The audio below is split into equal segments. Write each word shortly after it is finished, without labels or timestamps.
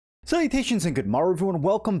Salutations and good morrow everyone,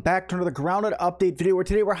 welcome back to another Grounded update video where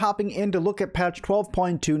today we're hopping in to look at patch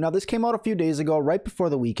 12.2. Now this came out a few days ago, right before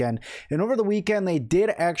the weekend, and over the weekend they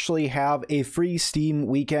did actually have a free Steam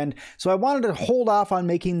weekend, so I wanted to hold off on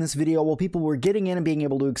making this video while people were getting in and being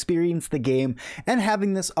able to experience the game and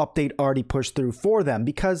having this update already pushed through for them,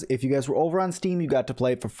 because if you guys were over on Steam you got to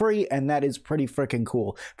play it for free, and that is pretty freaking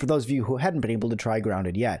cool for those of you who hadn't been able to try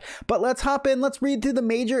Grounded yet. But let's hop in, let's read through the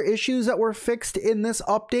major issues that were fixed in this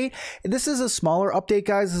update. This is a smaller update,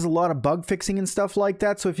 guys. There's a lot of bug fixing and stuff like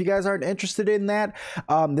that, so if you guys aren't interested in that,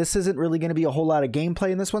 this isn't really going to be a whole lot of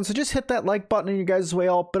gameplay in this one, so just hit that like button on your guys' way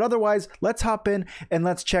out. But otherwise, let's hop in and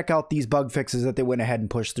let's check out these bug fixes that they went ahead and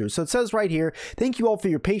pushed through. So it says right here, thank you all for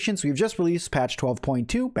your patience. We've just released patch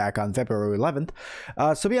 12.2 back on February 11th,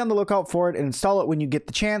 so be on the lookout for it and install it when you get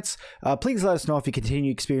the chance. Please let us know if you continue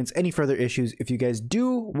to experience any further issues. If you guys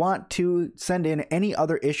do want to send in any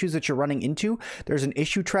other issues that you're running into, there's an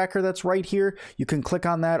issue tracker that's right here. You can click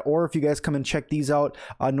on that, or if you guys come and check these out,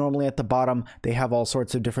 normally at the bottom they have all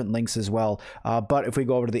sorts of different links as well, but if we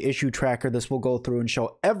go over to the issue tracker, this will go through and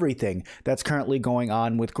show everything that's currently going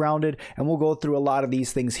on with Grounded, and we'll go through a lot of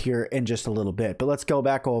these things here in just a little bit. But let's go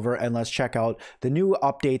back over and let's check out the new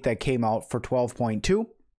update that came out for 12.2.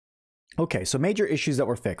 Okay, so major issues that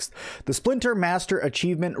were fixed. The Splinter Master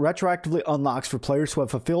achievement retroactively unlocks for players who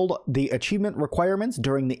have fulfilled the achievement requirements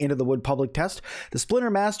during the Into the Wood public test. The Splinter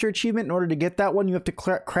Master achievement, in order to get that one, you have to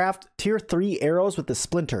craft tier 3 arrows with the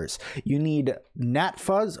splinters. You need gnat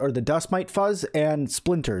fuzz, or the dust mite fuzz, and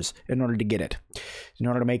splinters in order to get it, in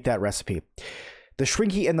order to make that recipe. The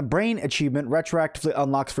Shrinky and the Brain achievement retroactively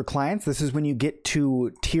unlocks for clients. This is when you get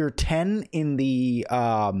to tier 10 in the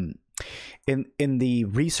in the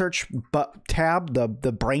research tab,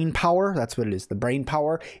 the brain power, that's what it is, the brain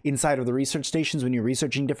power inside of the research stations. When you're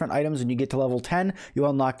researching different items and you get to level 10, you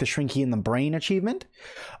unlock the Shrinky and the Brain achievement.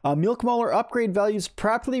 Milk Molar upgrade values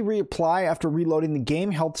properly reapply after reloading the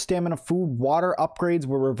game. Health, stamina, food, water upgrades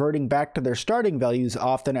were reverting back to their starting values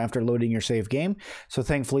often after loading your save game, so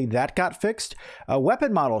thankfully that got fixed.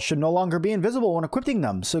 Weapon models should no longer be invisible when equipping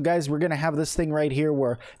them. So guys, we're gonna have this thing right here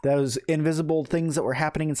where those invisible things that were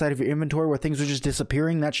happening inside of your inventory, where things were just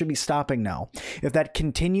disappearing, that should be stopping now. If that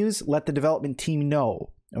continues, let the development team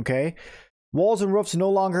know, okay? Walls and roofs no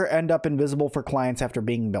longer end up invisible for clients after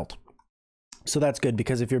being built. So that's good,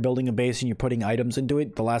 because if you're building a base and you're putting items into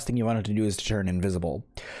it, the last thing you want it to do is to turn invisible.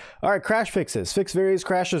 All right, crash fixes. Fix various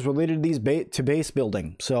crashes related to these base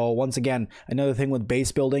building. So once again, another thing with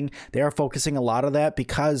base building, they are focusing a lot of that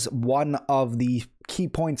because one of the key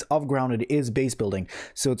points of Grounded is base building,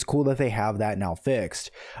 so it's cool that they have that now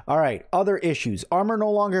fixed. All right, other issues. Armor no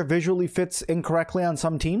longer visually fits incorrectly on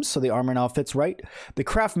some teams, so the armor now fits right. The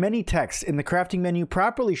craft many text in the crafting menu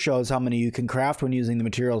properly shows how many you can craft when using the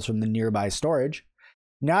materials from the nearby storage.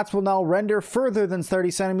 Knots will now render further than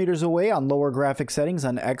 30 centimeters away on lower graphic settings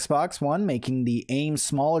on Xbox One, making the aim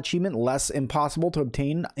small achievement less impossible to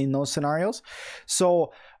obtain in those scenarios.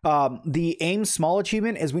 So the aim small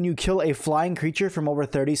achievement is when you kill a flying creature from over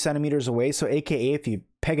 30 centimeters away. So aka if you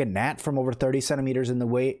peg a gnat from over 30 centimeters in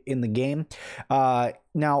the game.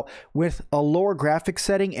 Now with a lower graphic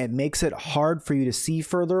setting, it makes it hard for you to see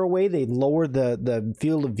further away. They lower the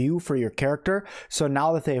field of view for your character. So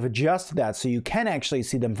now that they've adjusted that so you can actually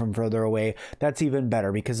see them from further away, that's even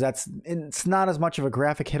better, because it's not as much of a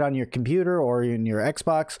graphic hit on your computer or in your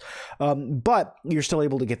Xbox, but you're still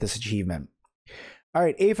able to get this achievement. All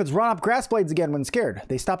right, aphids run up grass blades again when scared.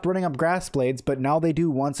 They stopped running up grass blades, but now they do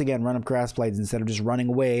once again run up grass blades instead of just running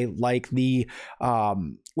away like the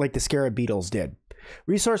SCA.B beetles did.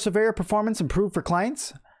 Resource surveyor performance improved for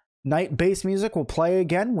clients. Night bass music will play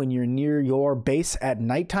again when you're near your base at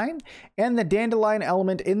nighttime, and the dandelion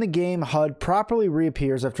element in the game HUD properly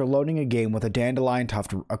reappears after loading a game with a dandelion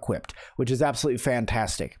tuft equipped, which is absolutely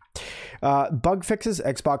fantastic. Bug fixes,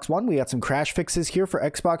 Xbox One. We got some crash fixes here for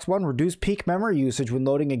Xbox One. Reduced peak memory usage when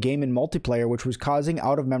loading a game in multiplayer, which was causing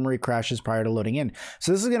out-of-memory crashes prior to loading in.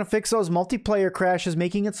 So this is going to fix those multiplayer crashes,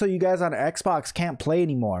 making it so you guys on Xbox can't play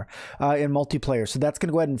anymore in multiplayer. So that's going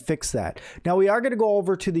to go ahead and fix that. Now we are going to go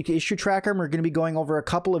over to the issue tracker, and we're going to be going over a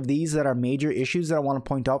couple of these that are major issues that I want to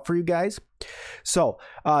point out for you guys. So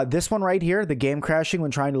this one right here, the game crashing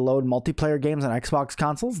when trying to load multiplayer games on Xbox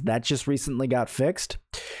consoles, that just recently got fixed.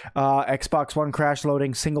 Xbox One crash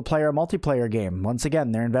loading single player multiplayer game. Once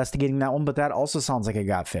again, they're investigating that one, but that also sounds like it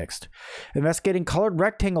got fixed. Investigating colored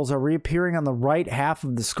rectangles are reappearing on the right half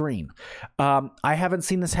of the screen. I haven't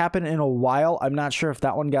seen this happen in a while. I'm not sure if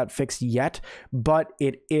that one got fixed yet, but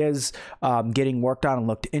it is getting worked on and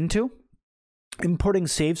looked into. Importing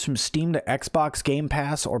saves from Steam to Xbox Game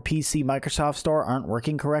Pass or PC Microsoft Store aren't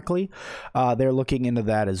working correctly. They're looking into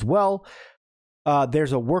that as well.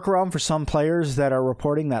 There's a workaround for some players that are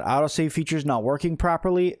reporting that autosave feature is not working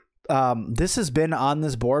properly. This has been on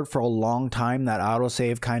this board for a long time, that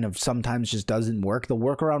autosave kind of sometimes just doesn't work. The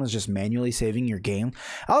workaround is just manually saving your game.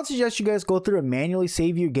 I would suggest you guys go through and manually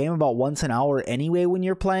save your game about once an hour anyway when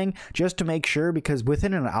you're playing, just to make sure, because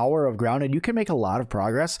within an hour of grounded, you can make a lot of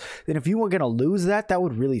progress. And if you were going to lose that, that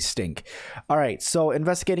would really stink. All right, so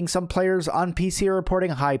investigating, some players on PC are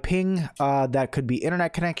reporting high ping. That could be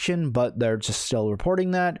internet connection, but they're just still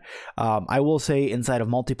reporting that. I will say inside of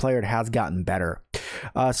multiplayer, it has gotten better.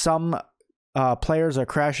 Some players are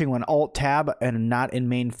crashing when Alt-Tab and not in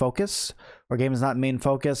main focus, or game is not in main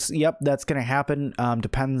focus. Yep, that's going to happen.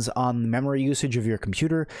 Depends on the memory usage of your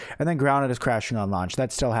computer. And then grounded is crashing on launch.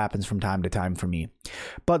 That still happens from time to time for me.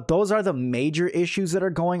 But those are the major issues that are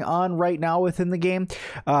going on right now within the game.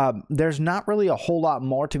 There's not really a whole lot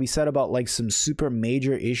more to be said about like some super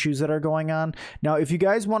major issues that are going on. Now, if you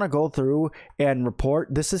guys want to go through and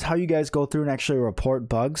report, this is how you guys go through and actually report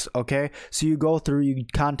bugs, okay? So you go through, you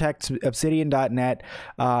contact obsidian.net,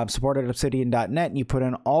 support at obsidian.net, and you put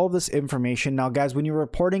in all this information. Now, guys, when you're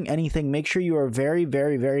reporting anything, make sure you are very,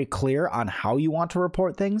 very, very clear on how you want to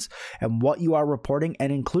report things and what you are reporting,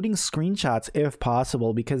 and including screenshots if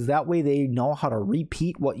possible, because that way they know how to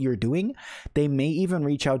repeat what you're doing. They may even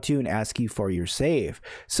reach out to you and ask you for your save.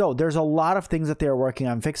 So there's a lot of things that they're working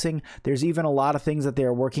on fixing. There's even a lot of things that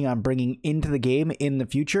they're working on bringing into the game in the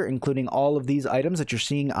future, including all of these items that you're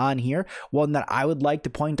seeing on here. One that I would like to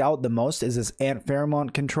point out the most is this ant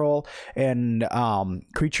pheromone control and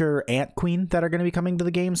creature ant queen that are going to be coming to the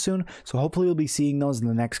game soon. So hopefully we'll be seeing those in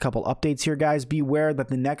the next couple updates here, guys. Beware that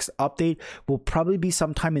the next update will probably be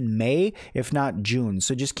sometime in May, if not June.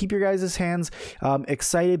 So just keep your guys' hands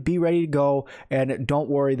excited, be ready to go, and don't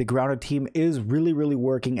worry, the grounded team is really, really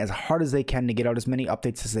working as hard as they can to get out as many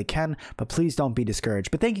updates as they can, but please don't be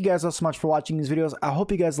discouraged. But thank you guys all so much for watching these videos. I hope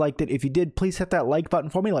you guys liked it. If you did, please hit that like button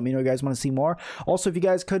for me. Let me know you guys want to see more. Also, if you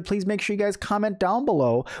guys could, please make sure you guys comment down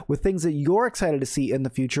below with things that you're excited to see in the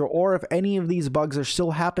future, or if any of these bugs are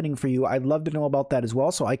still happening for you, I'd love to know about that as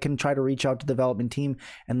well, so I can try to reach out to the development team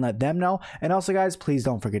and let them know. And also, guys, please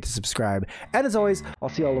don't forget to subscribe. And as always, I'll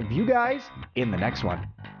see all of you guys in the next one.